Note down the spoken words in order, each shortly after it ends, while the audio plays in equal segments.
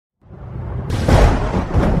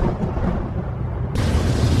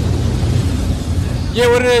Yeah,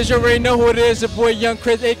 what it is, you already know who it is. Your boy Young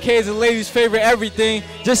Chris, a.k.a. is the ladies' favorite everything.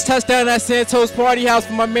 Just touched down at Santos Party House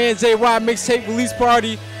for my man JY mixtape release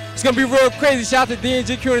party. It's gonna be real crazy. Shout out to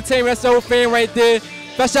DNGQ Entertainment, that's the whole fan right there.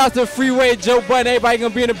 Shout out to Freeway, Joe Budden, everybody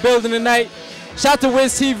gonna be in the building tonight. Shout out to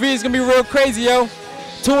Wiz TV, it's gonna be real crazy, yo.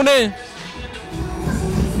 Tune in.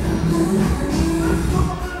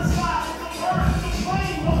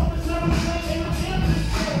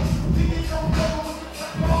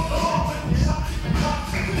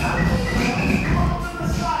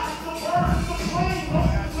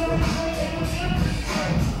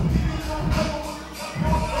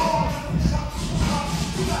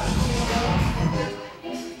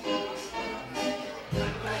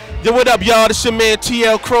 Yo, what up, y'all? This your man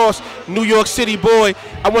TL Cross, New York City boy.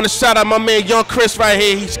 I want to shout out my man Young Chris right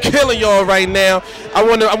here. He's killing y'all right now. I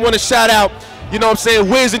want to shout out, you know what I'm saying,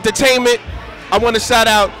 Wiz Entertainment. I want to shout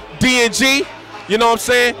out DNG, you know what I'm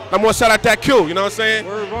saying. I want to shout out that Q, you know what I'm saying.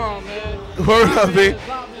 Word on, man. Word up, man.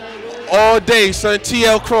 All day, son.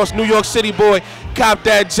 TL Cross, New York City boy. Cop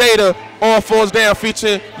that Jada. All Falls Down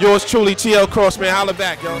featuring yours truly, TL Cross, man. Holla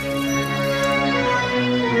back, yo.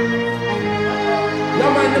 Y'all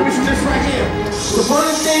might know this right here. The one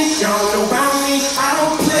thing y'all know about me, I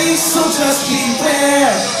don't play, so just beware.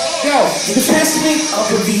 Yo, you can catch me up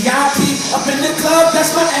in VIP, up in the club,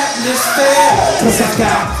 that's my atmosphere. Cause I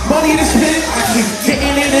got money to spend, I keep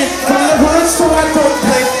getting it in from the hood, so I don't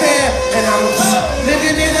play fair. And I'm just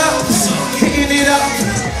living it up, hitting it up,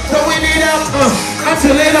 throwing it up,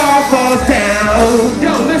 until it all falls down.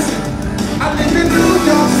 Yo, listen, I live in New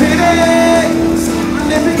York City. I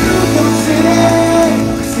live in New York City.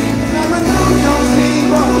 I'm a New York City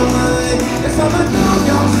boy. Yes, I'm a New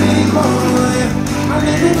York City boy. I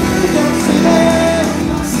live in New York City.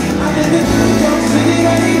 I live in New York City.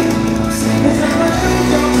 Yes, I'm a New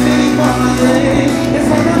York City boy. Yes,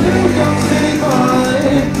 I'm a New York City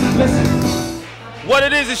boy. Listen. What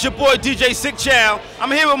it is, it's your boy DJ Sick Child.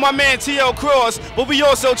 I'm here with my man TL Cross, but we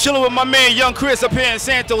also chilling with my man Young Chris up here in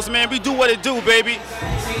Santos, man. We do what it do, baby.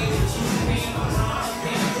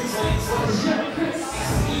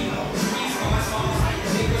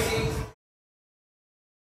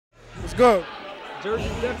 Let's go. Jersey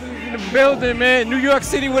definitely in the building, man. New York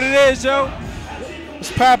City, what it is, yo.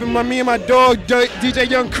 What's poppin', me and my dog, DJ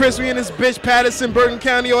Young Chris, we in this bitch, Patterson, Bergen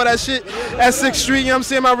County, all that shit. At 6th Street, you know what I'm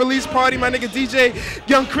saying? My release party, my nigga DJ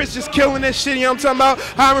Young Chris just killing that shit, you know what I'm talking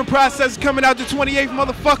about? Hiring process coming out the 28th,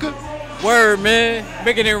 motherfucker. Word, man.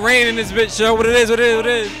 Making it rain in this bitch, yo. What it is, what it is, what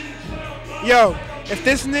it is. Yo, if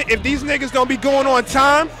these niggas don't be going on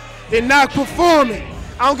time, they're not performing.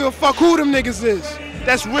 I don't give a fuck who them niggas is.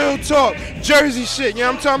 That's real talk. Jersey shit, you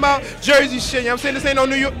know what I'm talking about? Jersey shit, you know what I'm saying? This ain't no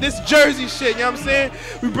New York, this Jersey shit, you know what I'm saying?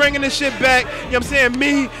 We bringing this shit back, you know what I'm saying?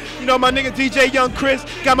 Me, you know, my nigga DJ Young Chris,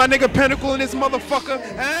 got my nigga Pinnacle in this motherfucker.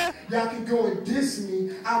 Huh? Y'all can go and diss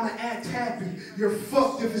me, I'ma act happy. You're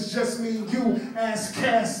fucked if it's just me and you, ask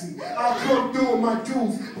Cassie. I'll come through with my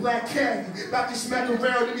dudes, Black Caddy. About to smack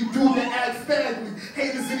around any dude that act fagly.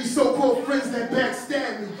 Haters and these so-called friends that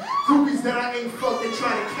backstab me. Groupies that I ain't fucked, they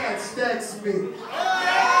try to cat stacks me.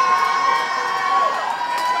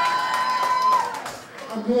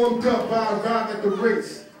 I'm warmed up, I arrived at the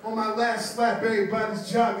race. On my last lap, everybody's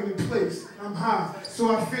jogging in place. I'm high,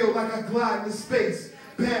 so I feel like I glide in space.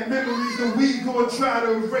 Bad memories that we gonna try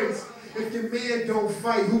to erase. If your man don't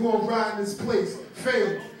fight, who gonna ride in his place?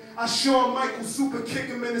 Fail. I Shawn Michael super kick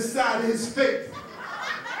him in the side of his face.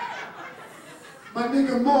 My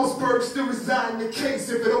nigga Mossberg still reside in the case.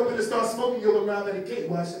 If it open and start smoking, you'll arrive at the gate.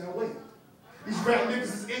 Why should I wait? These rap niggas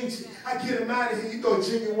is ancient. I get them out of here. You thought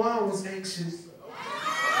Genuine was anxious.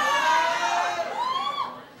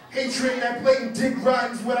 Hatred that blatant dick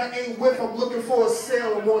riding's what I ain't with. I'm looking for a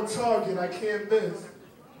sale. I'm on target. I can't miss.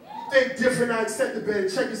 Think different, I accept the bed.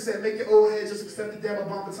 Check your set. Make your old head just accept the dead. My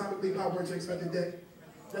bomb atomically pop words to expect the dead.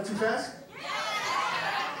 That too fast?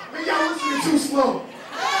 Man, y'all listening too slow.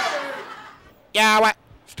 Yeah, what?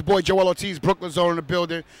 It's the boy Joel Ortiz, Brooklyn Zone in the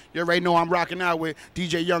building. You already know I'm rocking out with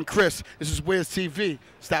DJ Young Chris. This is Wiz TV.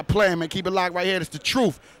 Stop playing, man. Keep it locked right here. It's the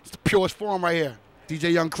truth. It's the purest form right here.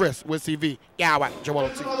 DJ Young Chris, Wiz TV. Yeah, what? Joel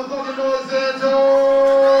Ortiz.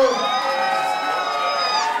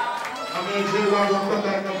 I'm in jail, I'm gonna come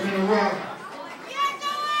back up in the rock.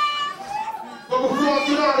 But before I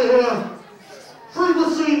get out of here,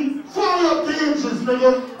 Frequency, fire up the engines,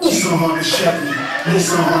 nigga. Listen on the Chevy,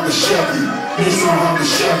 listen on the Chevy, listen on the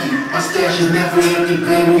Chevy. My stash is never empty,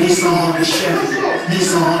 baby. Listen on the Chevy,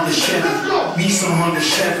 listen on the Chevy, listen on the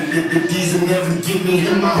Chevy. The diesel never get me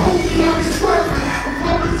in my home. I'm sweating, I'm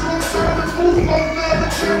running to a service, moving on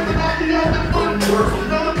the chairman. I'll be on the phone,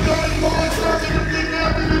 working on the gun, going circuit, and getting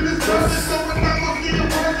after this person, so when I'm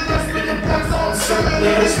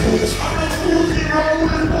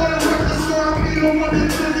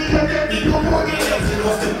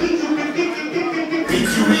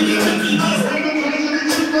you really Mickey D's.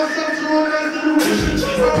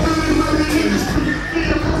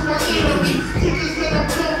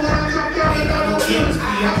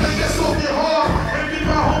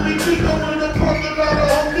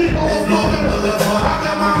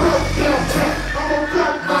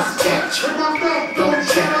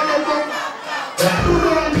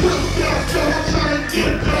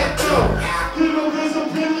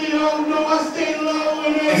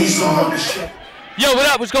 Yo, what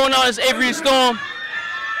up? What's going on? It's Avery Storm,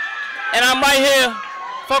 and I'm right here,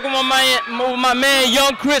 fucking with my man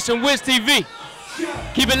Young Chris and Wiz TV.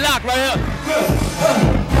 Keep it locked right here.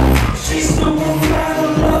 She's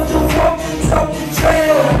supermodel, love to walk and talk the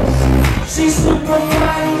trail. She's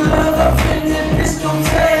supermodel, love up in the pistol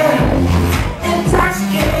tail.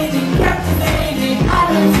 Intoxicated, captivated,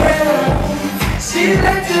 I'm impressed. She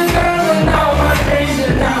let the girl and all my days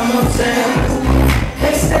and I'm obsessed.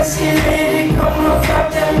 Hey sexy lady, come look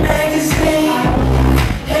up that magazine.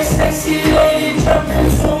 Hey sexy lady, jump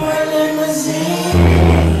into my limousine.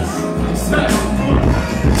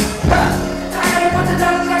 I got a bunch of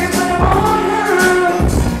dollars, I can put them on her.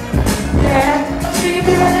 Yeah, she can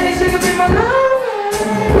be my lady, she can be my love.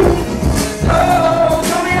 Oh,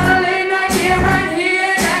 come me on a late night, get right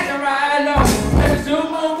here, act the right low. The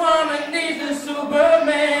superwoman needs the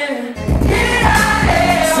Superman.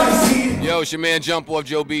 Yo, it's your man Jump Off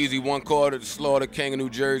Joe Beezy, 1 quarter to Slaughter, King of New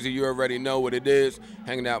Jersey. You already know what it is.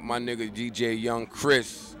 Hanging out with my nigga DJ Young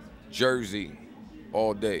Chris, Jersey,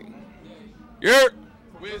 all day. Yeah.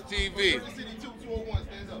 Wiz TV.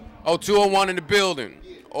 Oh, 201 in the building.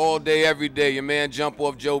 All day, every day. Your man Jump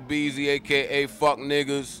Off Joe Beezy, a.k.a. Fuck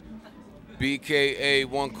Niggas. B.K.A.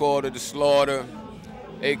 1 quarter to Slaughter,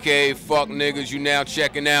 a.k.a. Fuck Niggas. You now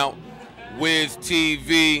checking out Wiz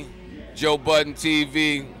TV, Joe Budden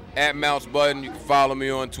TV. At Mouse Budden, you can follow me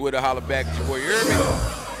on Twitter, holla back at your boy, you hear me?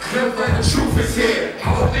 Just like the truth is here. I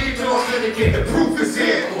don't need to authenticate, the proof is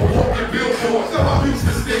here. Or walking billboards, so I'm used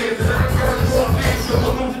to staying. Cause I got more things to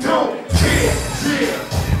look don't care.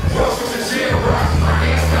 Welcome to jail rock. My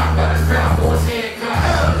hands got by the ground, boys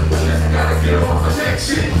handcuffed. Just gotta get off of that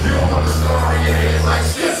shit. You don't want to start in your hands like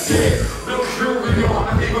Step did. No jewelry on,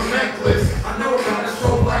 I need a necklace. I know about this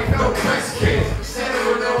whole like no Mexican.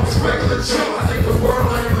 Senator knows regular Joe. I think the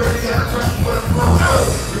world ain't ready to trust for the flow.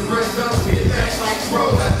 You rest up, we attach like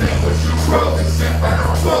pros. I think what you wrote, except I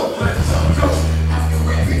don't vote. Let some go.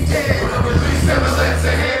 After every day, when I release 7 left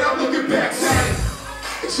ahead, I'm looking back at it.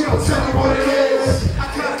 You don't tell me what it is. I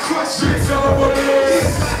got a question, tell them what it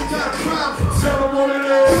is. I got a problem, tell them what it is.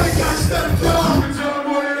 I got to step down, tell them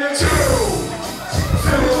what it is.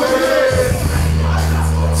 Tell me what it is.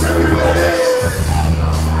 Tell me what it is.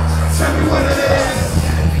 Tell me what it is.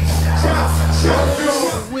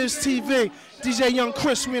 Wiz TV, DJ Young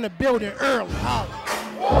Chris, we in the building early.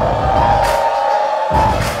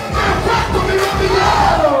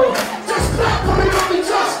 Just clap for me, let me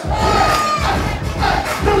just.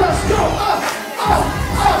 Now let's go.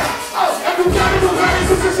 Everybody in the way,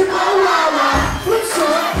 this is my mama. What's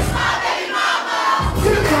up? It's my baby mama.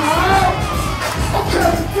 Get it out.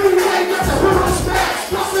 Okay, Freeway got the heroes back.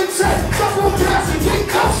 Nothing check, double gas and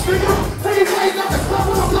kick out speaker. Freeway got the club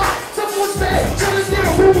on the block. Someone's there, tell us there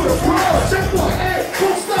who would have brought. Checkpoint A,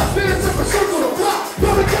 don't stop, fans up a circle the block. Go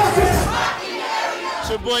to Gotham. It's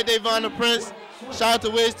your boy Davon the Prince. Shout out to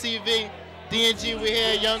Wiz TV. DNG, we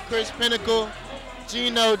here. Young Chris Pinnacle.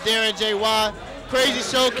 Gino, Darren, JY. Crazy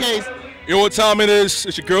showcase. You know what time it is?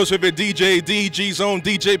 It's your girl's favorite DJ, DG Zone,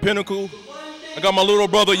 DJ Pinnacle. I got my little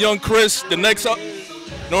brother, Young Chris, the next up.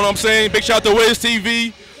 Know what I'm saying? Big shout out to Wiz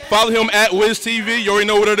TV. Follow him at Wiz TV. You already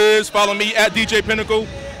know what it is. Follow me at DJ Pinnacle.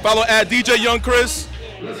 Follow at DJ Young Chris.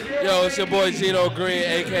 Yo, it's your boy Gino Green,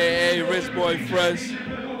 a.k.a. Rich Boy Fresh.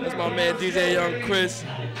 That's my man DJ Young Chris,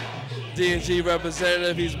 D&G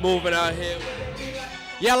representative. He's moving out here.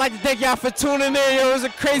 Yeah, I'd like to thank y'all for tuning in. Yo, it was a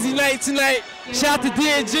crazy night tonight. Shout out to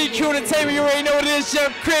D&G Q Entertainment. You already know what it is.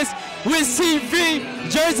 Young Chris, Wiz TV,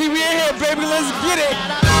 Jersey, we in here, baby. Let's get it.